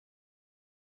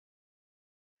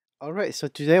Alright, so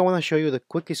today I want to show you the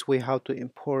quickest way how to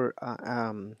import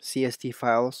CST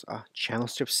files, channel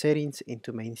strip settings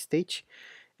into MainStage.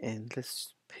 And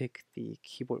let's pick the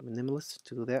keyboard minimalist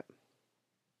to do that.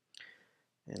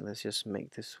 And let's just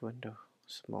make this window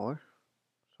smaller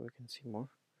so we can see more.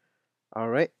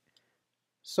 Alright,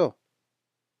 so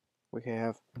we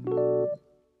have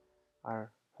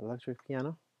our electric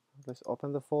piano. Let's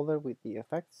open the folder with the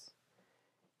effects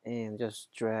and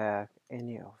just drag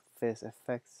any of these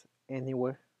effects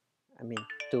anywhere.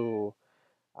 To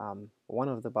one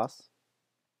of the bus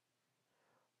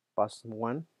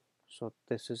 1. So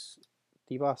this is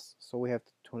the bus, so we have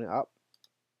to tune it up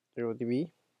 0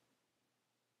 dB.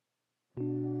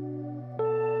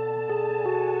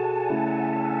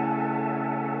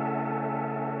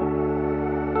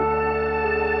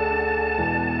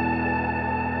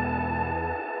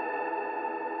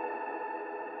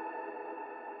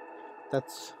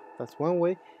 That's one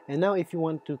way. And now if you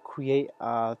want to create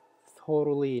a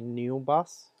totally new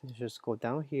bus, you just go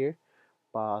down here,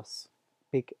 bus,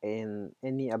 pick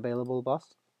any available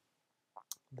bus.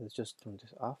 Let's just turn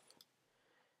this off,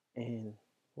 and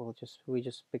we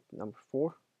just pick number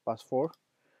 4, bus 4,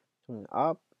 turn it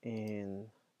up, and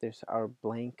there's our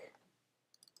blank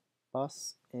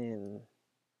bus, and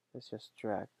let's just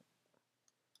drag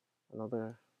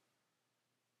another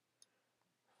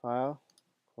file,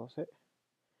 close it,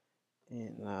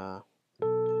 and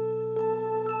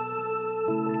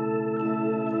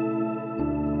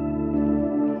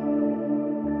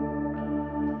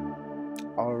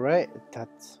alright,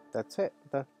 that's it.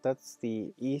 That's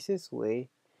the easiest way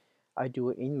I do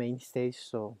it in MainStage.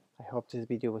 So I hope this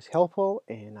video was helpful,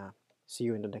 and see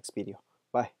you in the next video.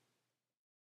 Bye.